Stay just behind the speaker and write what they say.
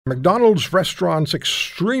McDonald's restaurant's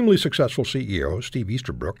extremely successful CEO, Steve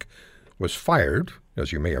Easterbrook, was fired,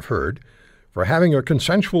 as you may have heard, for having a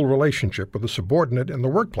consensual relationship with a subordinate in the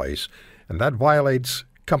workplace, and that violates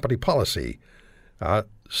company policy.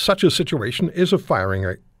 Such a situation is a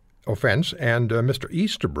firing offense, and Mr.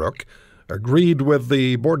 Easterbrook agreed with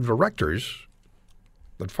the board of directors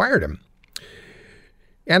that fired him.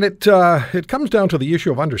 And it comes down to the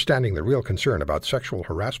issue of understanding the real concern about sexual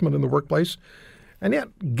harassment in the workplace. And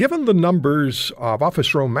yet, given the numbers of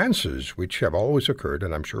office romances, which have always occurred,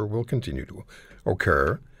 and I'm sure will continue to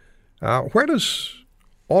occur, where does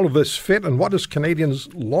all of this fit, and what does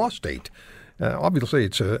Canadians' law state? Obviously,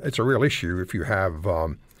 it's a real issue if you have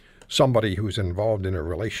somebody who's involved in a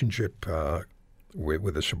relationship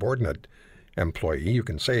with a subordinate employee. You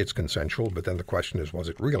can say it's consensual, but then the question is, was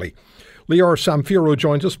it really? Lior Samfiru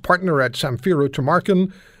joins us, partner at Samfiru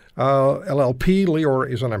Tumarkin LLP. Lior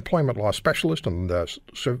is an employment law specialist, and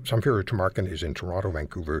Samfiru Tumarkin is in Toronto,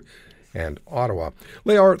 Vancouver, and Ottawa.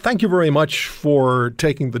 Lior, thank you very much for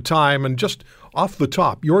taking the time. And just off the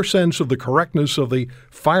top, your sense of the correctness of the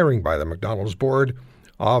firing by the McDonald's board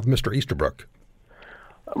of Mr. Easterbrook.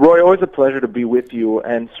 Roy, always a pleasure to be with you,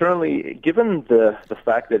 and certainly given the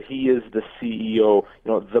fact that he is the CEO,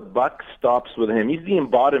 the buck stops with him. He's the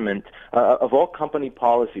embodiment of all company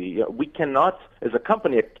policy. We cannot, as a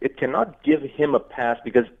company, it cannot give him a pass,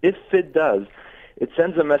 because if it does, it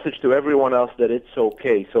sends a message to everyone else that it's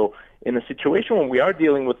okay. So in a situation when we are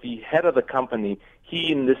dealing with the head of the company, he,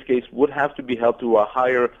 in this case, would have to be held to a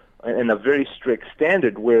higher and a very strict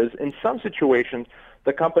standard, whereas in some situations,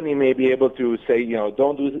 the company may be able to say,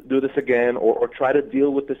 don't do this again, or try to deal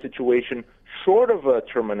with the situation short of a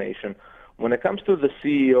termination. When it comes to the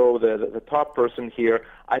CEO, the top person here,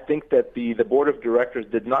 I think that the board of directors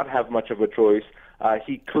did not have much of a choice.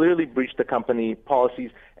 He clearly breached the company policies,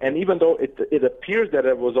 and even though it appears that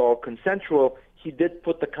it was all consensual, he did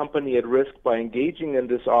put the company at risk by engaging in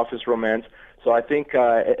this office romance. So I think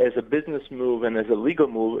as a business move and as a legal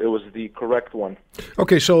move, it was the correct one.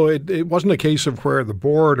 Okay, so it wasn't a case of where the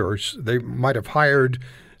board or they might have hired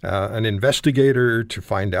an investigator to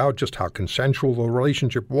find out just how consensual the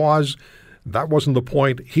relationship was. That wasn't the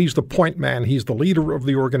point. He's the point man. He's the leader of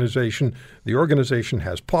the organization. The organization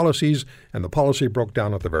has policies, and the policy broke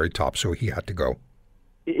down at the very top, so he had to go.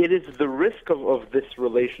 It is the risk of this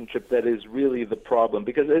relationship that is really the problem,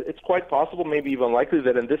 because it's quite possible, maybe even likely,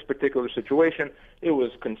 that in this particular situation, it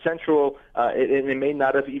was consensual. It may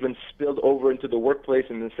not have even spilled over into the workplace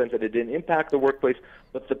in the sense that it didn't impact the workplace,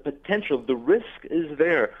 but the potential, the risk is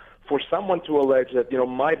there for someone to allege that,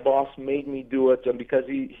 my boss made me do it, and because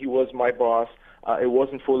he was my boss, it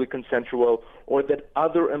wasn't fully consensual, or that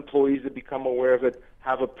other employees that become aware of it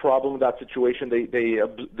have a problem with that situation.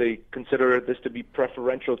 They consider this to be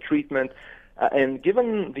preferential treatment. And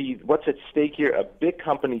given what's at stake here, a big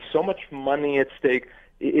company, so much money at stake,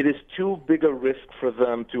 it is too big a risk for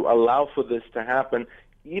them to allow for this to happen,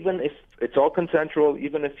 even if it's all consensual,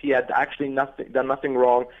 even if he had actually done nothing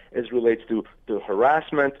wrong as relates to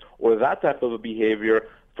harassment or that type of a behavior.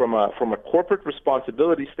 From a corporate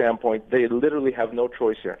responsibility standpoint, they literally have no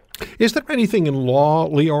choice here. Is there anything in law,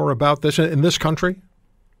 Lior, about this in this country?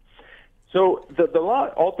 So the law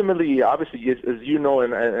ultimately, obviously, is, as you know,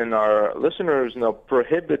 and our listeners know,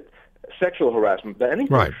 prohibit sexual harassment. But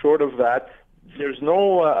anything short of that, there's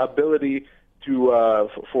no ability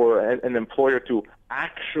for an employer to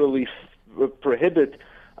actually prohibit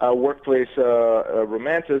workplace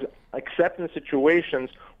romances, except in situations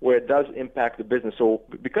where it does impact the business. So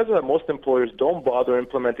because of that, most employers don't bother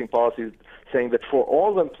implementing policies saying that for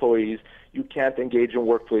all employees, you can't engage in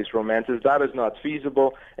workplace romances. That is not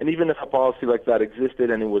feasible. And even if a policy like that existed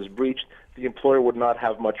and it was breached, the employer would not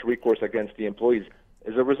have much recourse against the employees.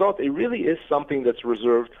 As a result, it really is something that's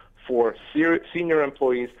reserved for senior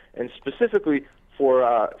employees, and specifically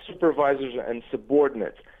for supervisors and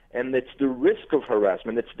subordinates. And it's the risk of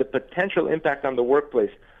harassment. It's the potential impact on the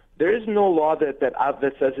workplace. There is no law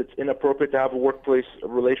that says it's inappropriate to have a workplace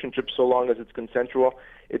relationship so long as it's consensual.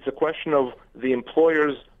 It's a question of the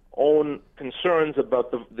employer's own concerns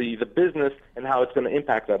about the business and how it's going to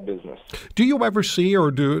impact that business. Do you ever see,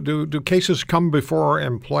 or do cases come before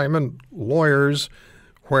employment lawyers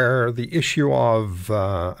where the issue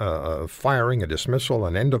of firing, a dismissal,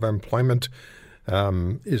 an end of employment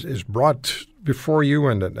is brought before you,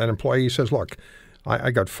 and an employee says, look,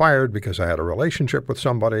 I got fired because I had a relationship with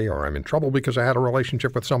somebody, or I'm in trouble because I had a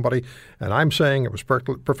relationship with somebody, and I'm saying it was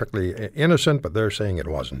perfectly innocent, but they're saying it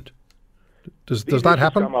wasn't? Does that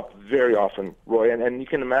happen? Come up very often, Roy, and you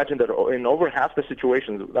can imagine that in over half the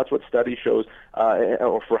situations, that's what study shows,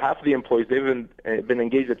 or for half of the employees, they've been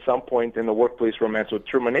engaged at some point in the workplace romance. So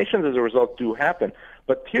terminations as a result do happen.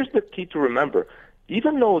 But here's the key to remember.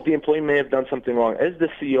 Even though the employee may have done something wrong, as the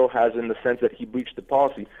CEO has in the sense that he breached the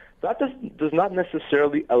policy, that does not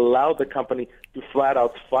necessarily allow the company to flat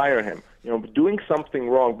out fire him. Doing something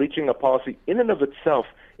wrong, breaching a policy in and of itself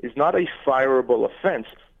is not a fireable offense,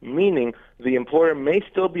 meaning the employer may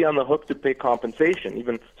still be on the hook to pay compensation,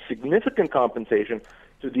 even significant compensation,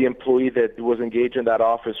 to the employee that was engaged in that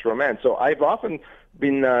office romance. So I've often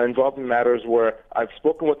been involved in matters where I've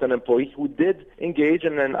spoken with an employee who did engage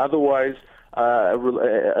in an otherwise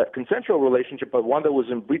a consensual relationship, but one that was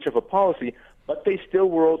in breach of a policy, but they still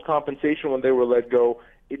were owed compensation when they were let go.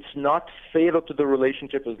 It's not fatal to the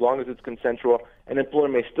relationship as long as it's consensual. An employer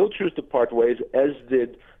may still choose to part ways, as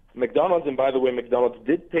did McDonald's. And by the way, McDonald's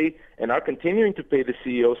did pay and are continuing to pay the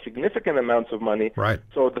CEO significant amounts of money. Right.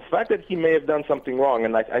 So the fact that he may have done something wrong,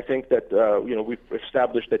 and I think that we've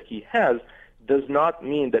established that he has, does not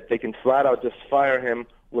mean that they can flat out just fire him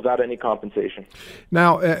without any compensation.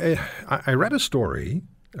 Now, I read a story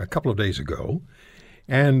a couple of days ago,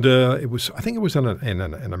 and I think it was in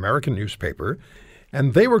an American newspaper,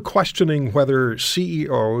 and they were questioning whether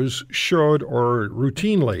CEOs should or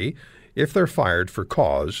routinely, if they're fired for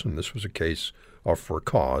cause, and this was a case of for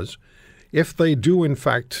cause, if they do in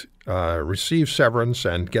fact receive severance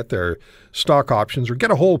and get their stock options or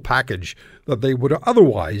get a whole package that they would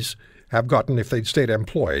otherwise have gotten if they'd stayed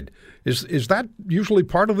employed. Is that usually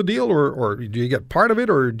part of the deal, or do you get part of it,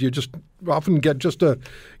 or do you just often get just a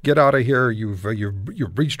get out of here,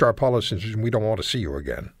 you've breached our policies and we don't want to see you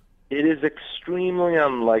again? It is extremely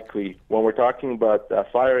unlikely when we're talking about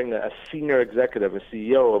firing a senior executive, a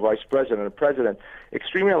CEO, a vice president, a president,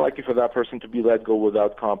 extremely unlikely for that person to be let go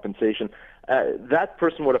without compensation. That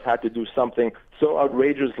person would have had to do something so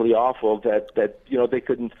outrageously awful that they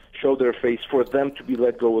couldn't show their face for them to be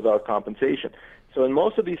let go without compensation. So in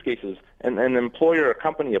most of these cases, an employer, a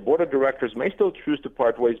company, a board of directors may still choose to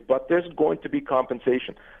part ways, but there's going to be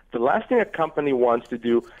compensation. The last thing a company wants to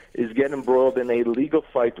do is get embroiled in a legal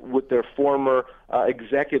fight with their former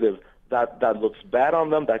executive that looks bad on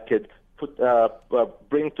them, that could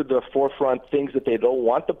bring to the forefront things that they don't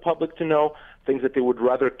want the public to know, things that they would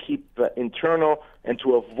rather keep internal, and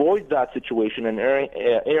to avoid that situation and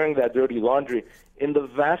airing that dirty laundry. In the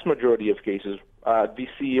vast majority of cases, the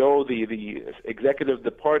CEO, the executive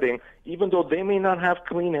departing, even though they may not have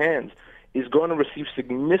clean hands, is going to receive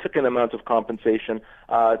significant amounts of compensation,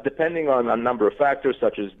 depending on a number of factors,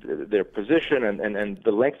 such as their position and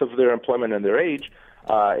the length of their employment and their age.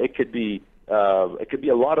 It could be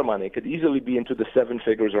a lot of money. It could easily be into the seven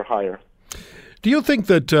figures or higher. Do you think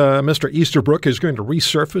that Mr. Easterbrook is going to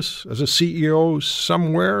resurface as a CEO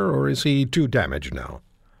somewhere, or is he too damaged now?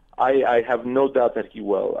 I have no doubt that he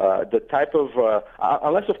will. The type of,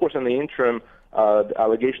 unless of course in the interim, the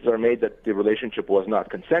allegations are made that the relationship was not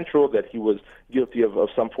consensual, that he was guilty of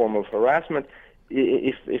some form of harassment.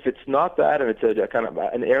 If it's not that, and it's a kind of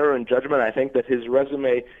an error in judgment, I think that his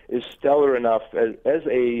resume is stellar enough as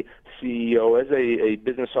a CEO, as a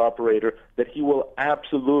business operator, that he will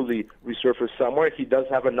absolutely resurface somewhere. He does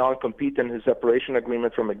have a non-compete in his separation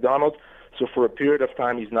agreement from McDonald's, so for a period of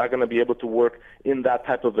time he's not going to be able to work in that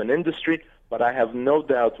type of an industry. But I have no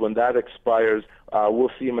doubt when that expires,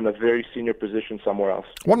 we'll see him in a very senior position somewhere else.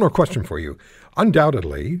 One more question for you.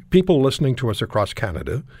 Undoubtedly, people listening to us across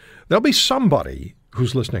Canada, there'll be somebody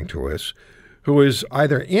who's listening to us who is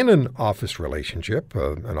either in an office relationship,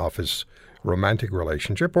 an office romantic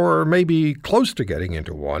relationship, or maybe close to getting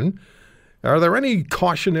into one. Are there any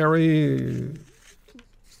cautionary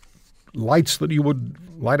lights that you would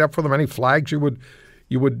light up for them? Any flags you would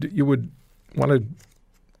want to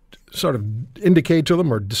sort of indicate to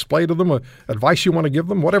them or display to them, advice you want to give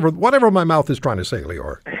them, whatever my mouth is trying to say,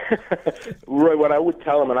 Lior? Roy, what I would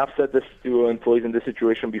tell them, and I've said this to employees in this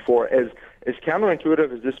situation before, as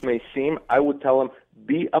counterintuitive as this may seem, I would tell them,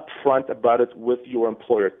 be upfront about it with your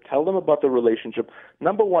employer. Tell them about the relationship,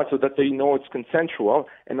 number one, so that they know it's consensual,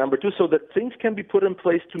 and number two, so that things can be put in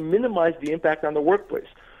place to minimize the impact on the workplace.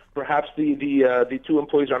 Perhaps the two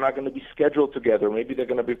employees are not going to be scheduled together. Maybe they're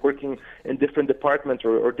going to be working in different departments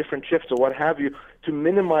or different shifts or what have you, to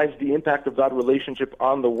minimize the impact of that relationship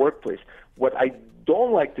on the workplace. What I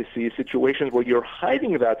don't like to see is situations where you're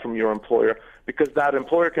hiding that from your employer, because that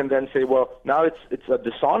employer can then say, well, now it's a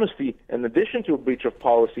dishonesty in addition to a breach of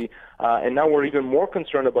policy, and now we're even more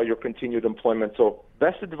concerned about your continued employment. So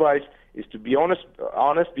best advice is to be honest,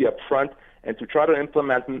 be upfront, and to try to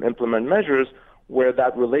implement measures where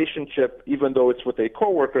that relationship, even though it's with a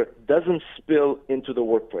coworker, doesn't spill into the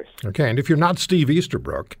workplace. Okay, and if you're not Steve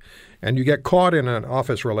Easterbrook and you get caught in an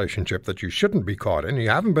office relationship that you shouldn't be caught in, you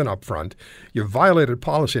haven't been upfront, you've violated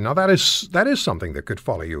policy. Now, that is something that could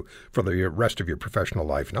follow you for the rest of your professional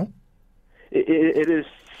life, no? It is,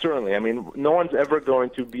 certainly. I mean, no one's ever going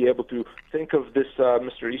to be able to think of this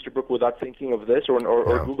Mr. Easterbrook without thinking of this, or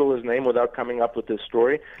Google his name without coming up with this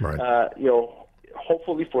story. Right.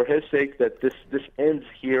 Hopefully for his sake that this ends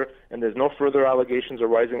here and there's no further allegations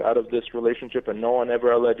arising out of this relationship, and no one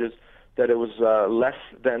ever alleges that it was less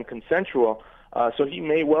than consensual. So he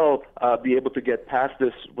may well be able to get past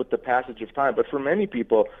this with the passage of time. But for many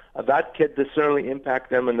people, that could certainly impact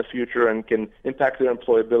them in the future and can impact their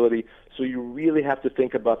employability. So you really have to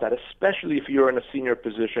think about that, especially if you're in a senior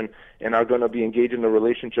position and are going to be engaged in a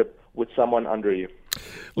relationship with someone under you.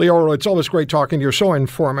 Leo, it's always great talking to you. You're so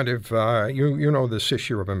informative. You know this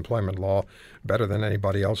issue of employment law better than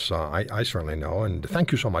anybody else I certainly know. And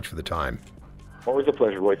thank you so much for the time. Always a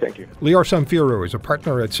pleasure, Roy. Thank you. Lior Samfiru is a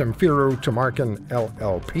partner at Samfiru Tamarkin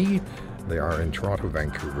LLP. They are in Toronto,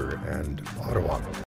 Vancouver, and Ottawa.